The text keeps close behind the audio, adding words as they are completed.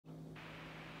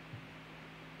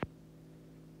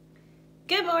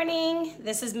Good morning,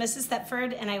 this is Mrs.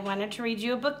 Thetford, and I wanted to read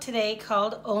you a book today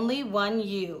called Only One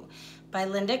You by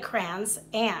Linda Kranz.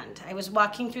 And I was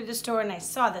walking through the store and I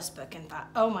saw this book and thought,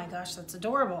 oh my gosh, that's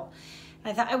adorable.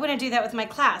 And I thought I want to do that with my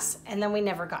class, and then we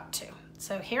never got to.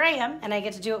 So here I am, and I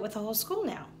get to do it with the whole school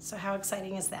now. So how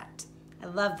exciting is that? I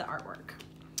love the artwork.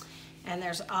 And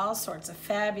there's all sorts of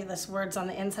fabulous words on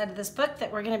the inside of this book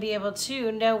that we're going to be able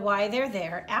to know why they're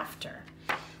there after.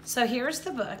 So here's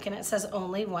the book, and it says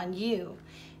Only One You.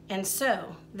 And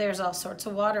so there's all sorts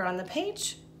of water on the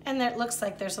page, and there, it looks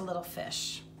like there's a little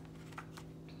fish.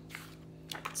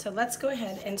 So let's go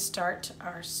ahead and start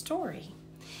our story.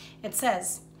 It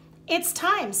says, "It's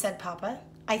time," said Papa.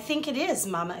 "I think it is,"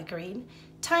 Mama agreed.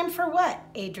 "Time for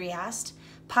what?" Adri asked.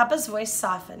 Papa's voice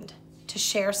softened. "To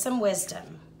share some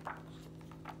wisdom.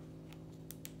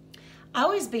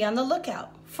 Always be on the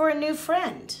lookout for a new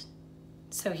friend."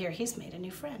 So here he's made a new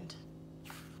friend.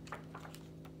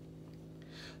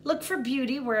 "Look for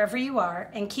beauty wherever you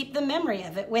are and keep the memory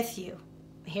of it with you."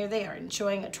 Here they are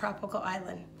enjoying a tropical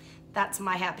island. That's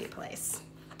my happy place.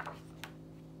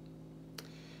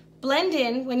 "Blend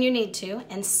in when you need to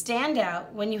and stand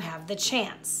out when you have the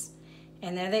chance."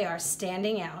 And there they are,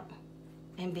 standing out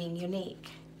and being unique.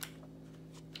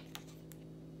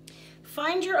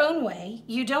 "Find your own way.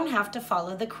 You don't have to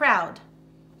follow the crowd."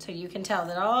 So you can tell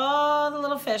that all the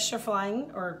little fish are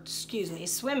flying, or excuse me,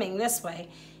 swimming this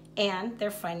way, and they're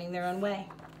finding their own way.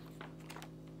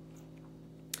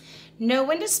 "Know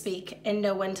when to speak and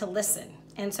know when to listen."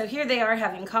 And so here they are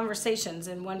having conversations,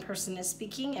 and one person is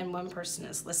speaking and one person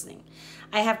is listening.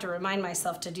 I have to remind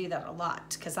myself to do that a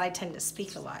lot because I tend to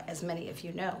speak a lot, as many of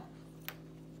you know.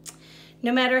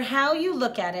 "No matter how you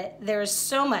look at it, there is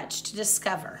so much to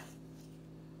discover.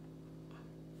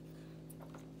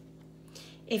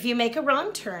 If you make a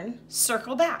wrong turn,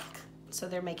 circle back." So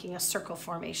they're making a circle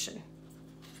formation.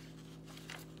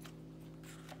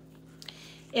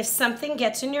 "If something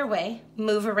gets in your way,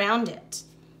 move around it."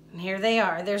 And here they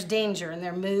are, there's danger, and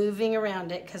they're moving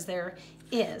around it because there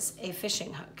is a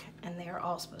fishing hook, and they are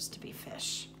all supposed to be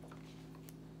fish.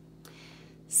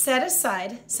 "Set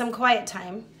aside some quiet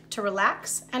time to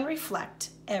relax and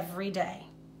reflect every day."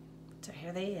 So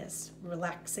here they is,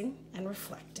 relaxing and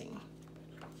reflecting.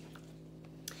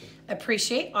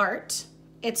 "Appreciate art.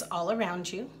 It's all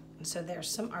around you." And so there's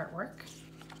some artwork.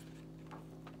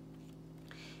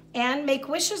 "And make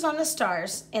wishes on the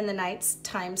stars in the night's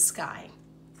time sky."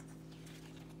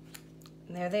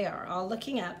 And there they are, all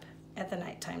looking up at the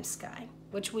nighttime sky,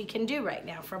 which we can do right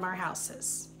now from our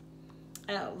houses.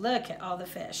 Oh, look at all the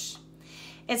fish.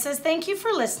 It says, "Thank you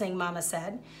for listening," Mama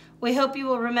said. "We hope you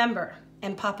will remember."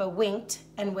 And Papa winked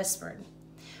and whispered,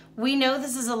 "We know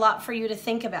this is a lot for you to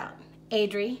think about."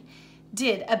 Adri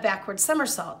did a backward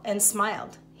somersault and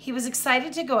smiled. He was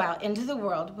excited to go out into the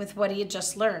world with what he had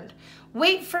just learned.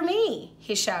 "Wait for me,"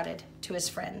 he shouted to his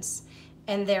friends.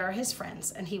 And there are his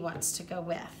friends, and he wants to go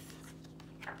with.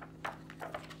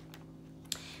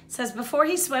 It says, before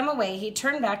he swam away, he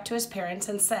turned back to his parents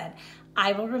and said,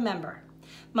 "I will remember."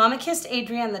 Mama kissed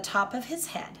Adri on the top of his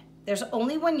head. "There's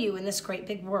only one you in this great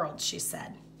big world," she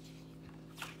said.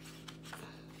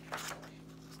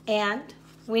 "And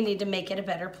we need to make it a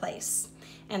better place."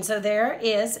 And so there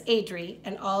is Adri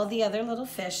and all the other little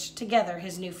fish together,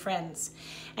 his new friends.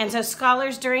 And so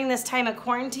scholars, during this time of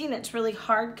quarantine, it's really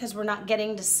hard because we're not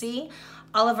getting to see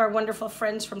all of our wonderful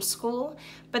friends from school.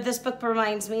 But this book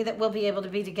reminds me that we'll be able to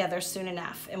be together soon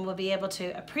enough, and we'll be able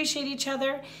to appreciate each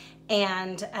other.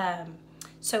 And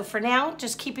so for now,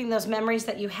 just keeping those memories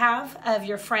that you have of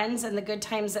your friends and the good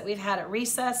times that we've had at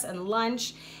recess and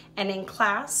lunch and in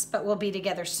class, but we'll be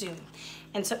together soon.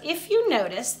 And so if you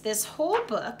notice, this whole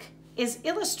book is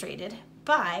illustrated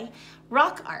by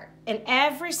rock art, and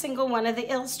every single one of the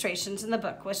illustrations in the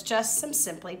book was just some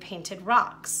simply painted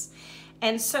rocks.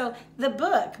 And so the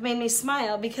book made me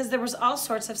smile because there was all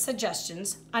sorts of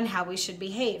suggestions on how we should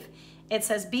behave. It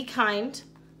says, be kind,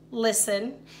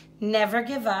 listen, never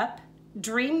give up,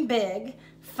 dream big,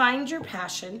 find your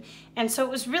passion. And so it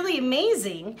was really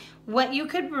amazing what you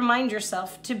could remind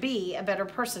yourself to be a better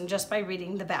person just by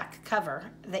reading the back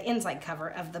cover, the inside cover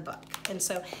of the book. And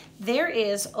so there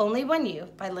is Only One You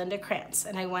by Linda Kranz,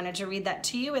 and I wanted to read that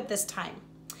to you at this time.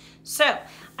 So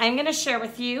I'm going to share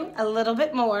with you a little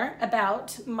bit more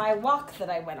about my walk that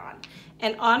I went on.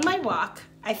 And on my walk,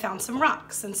 I found some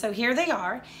rocks. And so here they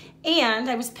are. And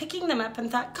I was picking them up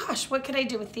and thought, gosh, what could I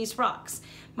do with these rocks?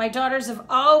 My daughters have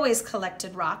always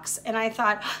collected rocks. And I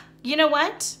thought, you know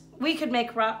what? We could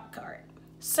make rock art.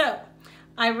 So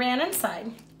I ran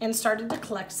inside and started to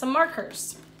collect some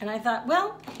markers. And I thought,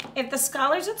 well, if the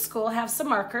scholars at school have some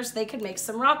markers, they could make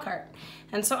some rock art.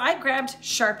 And so I grabbed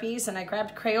Sharpies and I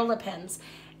grabbed Crayola pens.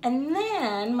 And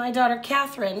then my daughter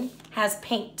Catherine has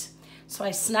paint. So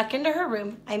I snuck into her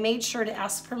room. I made sure to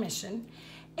ask permission.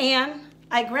 And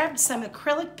I grabbed some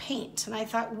acrylic paint. And I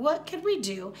thought, what could we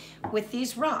do with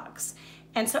these rocks?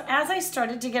 And so as I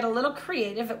started to get a little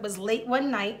creative, it was late one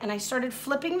night, and I started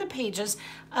flipping the pages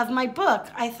of my book.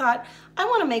 I thought, I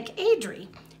want to make Adri.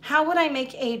 How would I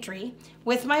make Adri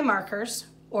with my markers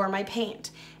or my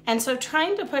paint? And so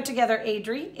trying to put together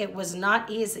Adri, it was not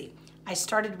easy. I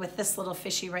started with this little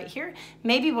fishy right here,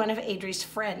 maybe one of Adri's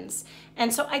friends.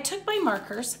 And so I took my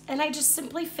markers and I just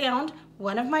simply found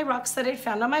one of my rocks that I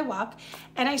found on my walk,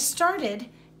 and I started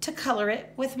to color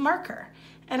it with marker.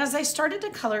 And as I started to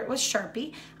color it with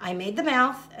Sharpie, I made the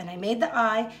mouth and I made the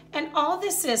eye, and all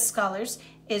this is, scholars,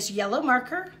 is yellow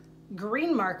marker,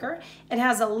 green marker. It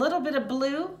has a little bit of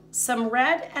blue, some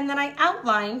red, and then I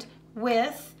outlined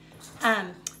with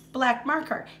black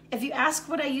marker. If you ask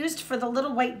what I used for the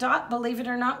little white dot, believe it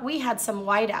or not, we had some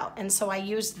white out, and so I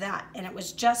used that, and it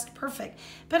was just perfect.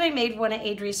 But I made one of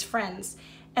Adri's friends.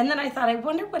 And then I thought, I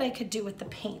wonder what I could do with the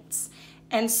paints.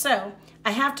 And so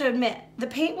I have to admit, the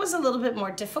paint was a little bit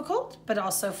more difficult, but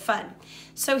also fun.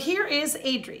 So here is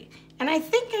Adri. And I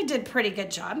think I did a pretty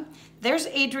good job. There's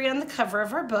Adri on the cover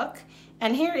of our book,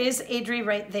 and here is Adri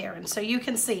right there. And so you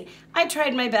can see, I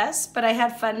tried my best, but I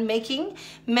had fun making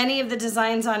many of the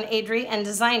designs on Adri and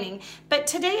designing. But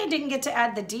today I didn't get to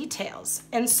add the details.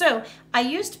 And so I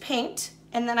used paint,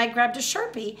 and then I grabbed a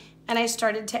Sharpie, and I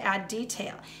started to add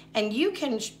detail. And you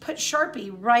can put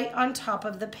Sharpie right on top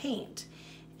of the paint.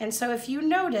 And so if you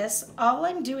notice, all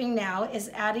I'm doing now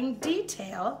is adding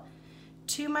detail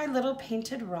to my little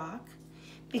painted rock,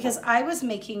 because I was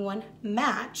making one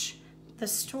match the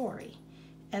story.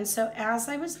 And so as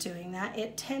I was doing that,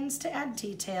 it tends to add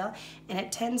detail, and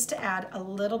it tends to add a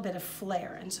little bit of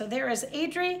flair. And so there is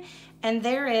Adri, and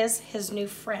there is his new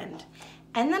friend.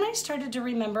 And then I started to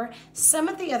remember some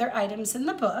of the other items in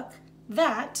the book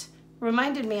that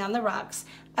reminded me on the rocks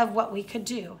of what we could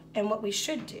do and what we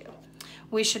should do.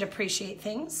 We should appreciate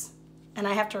things, and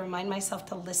I have to remind myself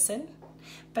to listen,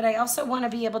 but I also want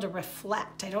to be able to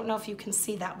reflect. I don't know if you can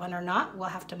see that one or not. We'll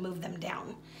have to move them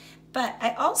down. But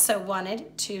I also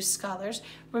wanted to, scholars,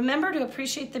 remember to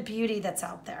appreciate the beauty that's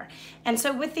out there. And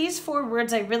so with these 4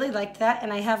 words, I really liked that,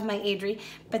 and I have my Adri.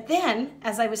 But then,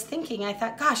 as I was thinking, I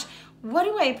thought, gosh, what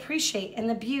do I appreciate in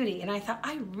the beauty? And I thought,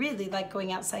 I really like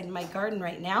going outside in my garden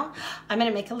right now. I'm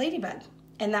going to make a ladybug.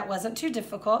 And that wasn't too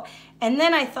difficult. And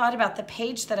then I thought about the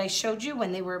page that I showed you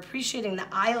when they were appreciating the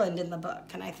island in the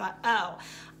book. And I thought, oh,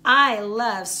 I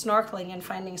love snorkeling and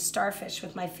finding starfish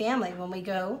with my family when we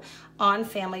go on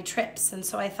family trips. And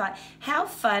so I thought, how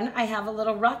fun, I have a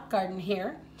little rock garden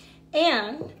here.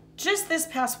 And just this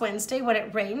past Wednesday when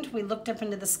it rained, we looked up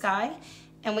into the sky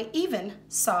and we even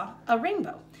saw a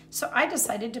rainbow. So I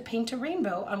decided to paint a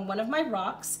rainbow on one of my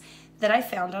rocks that I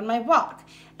found on my walk.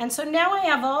 And so now I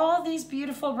have all these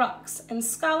beautiful rocks. And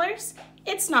scholars,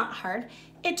 it's not hard.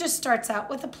 It just starts out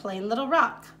with a plain little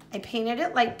rock. I painted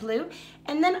it light blue,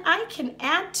 and then I can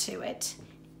add to it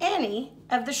any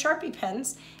of the Sharpie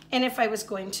pens. And if I was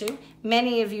going to,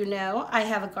 many of you know I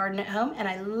have a garden at home and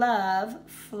I love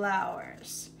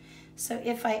flowers. So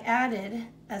if I added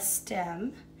a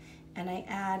stem and I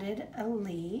added a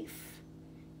leaf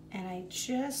and I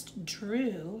just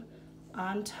drew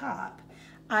on top,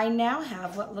 I now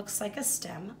have what looks like a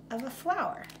stem of a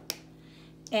flower.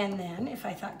 And then if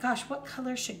I thought, gosh, what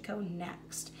color should go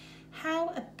next? How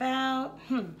about,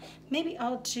 maybe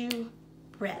I'll do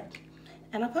red.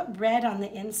 And I'll put red on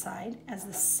the inside as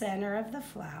the center of the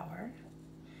flower.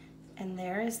 And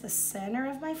there is the center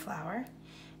of my flower.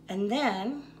 And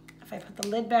then if I put the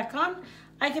lid back on,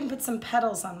 I can put some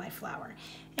petals on my flower.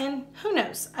 And who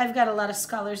knows, I've got a lot of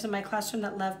scholars in my classroom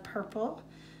that love purple.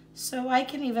 So I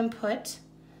can even put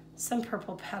some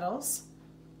purple petals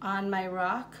on my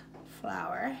rock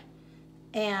flower.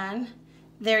 And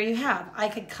there you have. I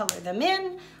could color them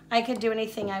in. I could do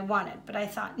anything I wanted. But I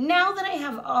thought, now that I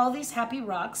have all these happy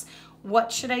rocks,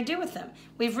 what should I do with them?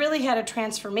 We've really had a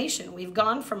transformation. We've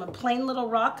gone from a plain little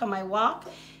rock on my walk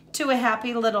to a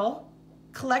happy little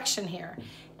collection here.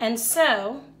 And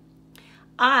so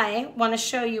I want to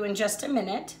show you in just a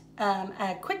minute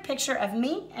a quick picture of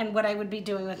me and what I would be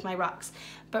doing with my rocks.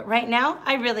 But right now,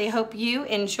 I really hope you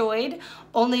enjoyed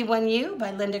Only One You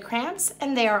by Linda Krantz,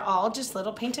 and they are all just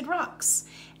little painted rocks.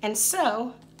 And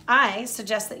so I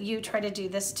suggest that you try to do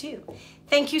this too.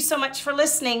 Thank you so much for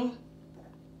listening.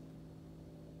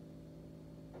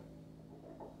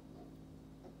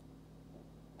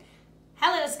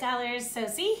 Hello, scholars. So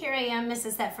see, here I am,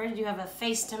 Mrs. Thetford. You have a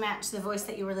face to match the voice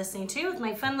that you were listening to with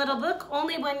my fun little book,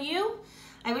 Only One You.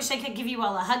 I wish I could give you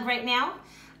all a hug right now.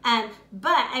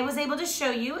 But I was able to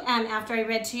show you, after I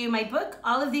read to you my book,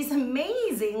 all of these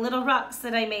amazing little rocks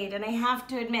that I made. And I have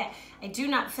to admit, I do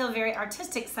not feel very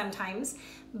artistic sometimes,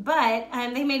 but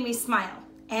they made me smile.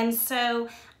 And so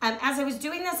as I was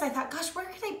doing this, I thought, gosh, where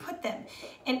can I put them?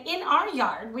 And in our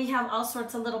yard, we have all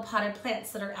sorts of little potted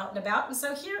plants that are out and about. And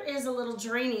so here is a little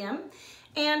geranium.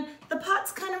 And the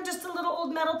pot's kind of just a little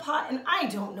old metal pot, and I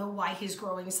don't know why he's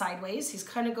growing sideways. He's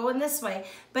kind of going this way,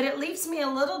 but it leaves me a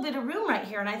little bit of room right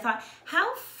here. And I thought,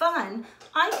 how fun.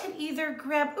 I could either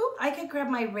grab, I could grab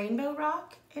my rainbow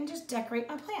rock and just decorate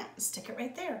my plant and stick it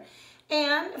right there.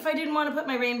 And if I didn't want to put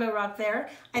my rainbow rock there,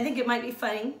 I think it might be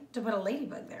funny to put a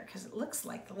ladybug there because it looks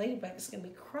like the ladybug is going to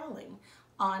be crawling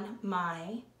on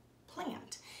my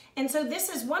plant. And so this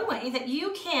is one way that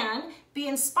you can be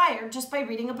inspired just by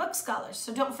reading a book, scholars.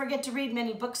 So don't forget to read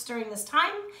many books during this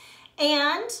time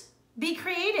and be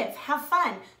creative, have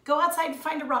fun. Go outside and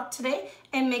find a rock today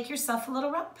and make yourself a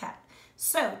little rock pet.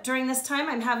 So during this time,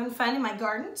 I'm having fun in my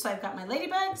garden. So I've got my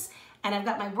ladybugs and I've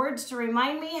got my words to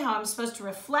remind me how I'm supposed to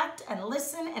reflect and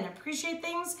listen and appreciate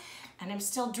things. And I'm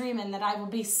still dreaming that I will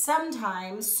be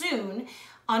sometime soon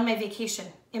on my vacation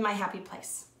in my happy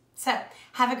place. So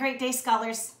have a great day,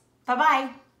 scholars.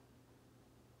 Bye-bye.